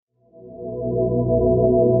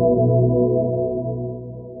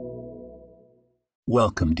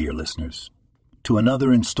Welcome, dear listeners, to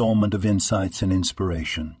another installment of Insights and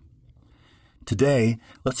Inspiration. Today,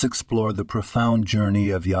 let's explore the profound journey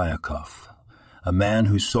of Yaakov, a man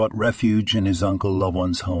who sought refuge in his uncle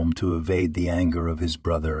Lavan's home to evade the anger of his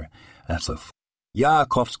brother Esau.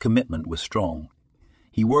 Yaakov's commitment was strong.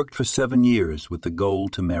 He worked for 7 years with the goal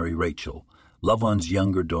to marry Rachel, Lavan's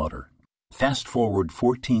younger daughter. Fast forward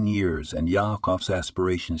 14 years and Yaakov's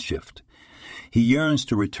aspirations shift. He yearns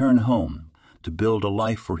to return home, to build a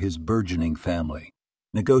life for his burgeoning family.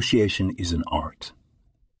 Negotiation is an art.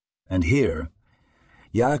 And here,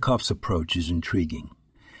 Yaakov's approach is intriguing.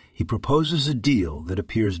 He proposes a deal that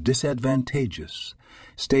appears disadvantageous,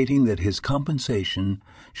 stating that his compensation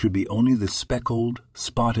should be only the speckled,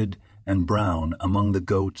 spotted, and brown among the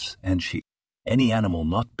goats and sheep. Any animal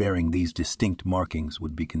not bearing these distinct markings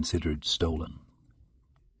would be considered stolen.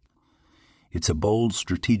 It's a bold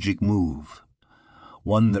strategic move,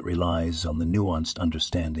 one that relies on the nuanced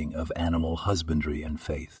understanding of animal husbandry and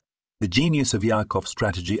faith. The genius of Yaakov's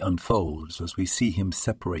strategy unfolds as we see him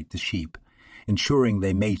separate the sheep, ensuring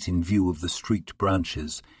they mate in view of the streaked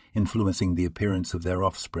branches, influencing the appearance of their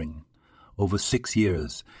offspring. Over 6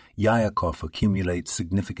 years, Yaakov accumulates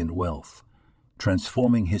significant wealth,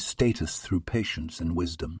 transforming his status through patience and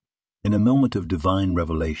wisdom. In a moment of divine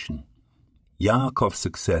revelation, Yaakov's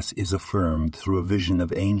success is affirmed through a vision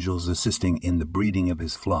of angels assisting in the breeding of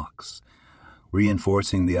his flocks,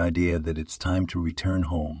 reinforcing the idea that it's time to return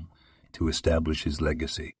home to establish his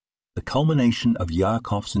legacy. The culmination of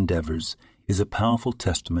Yaakov's endeavors is a powerful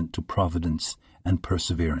testament to providence and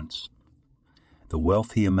perseverance. The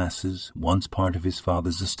wealth he amasses, once part of his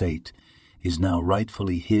father's estate, is now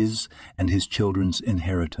rightfully his and his children's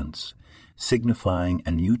inheritance, signifying a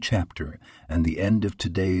new chapter and the end of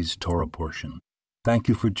today's Torah portion. Thank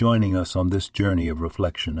you for joining us on this journey of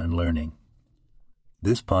reflection and learning.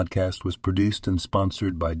 This podcast was produced and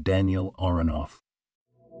sponsored by Daniel Aronoff.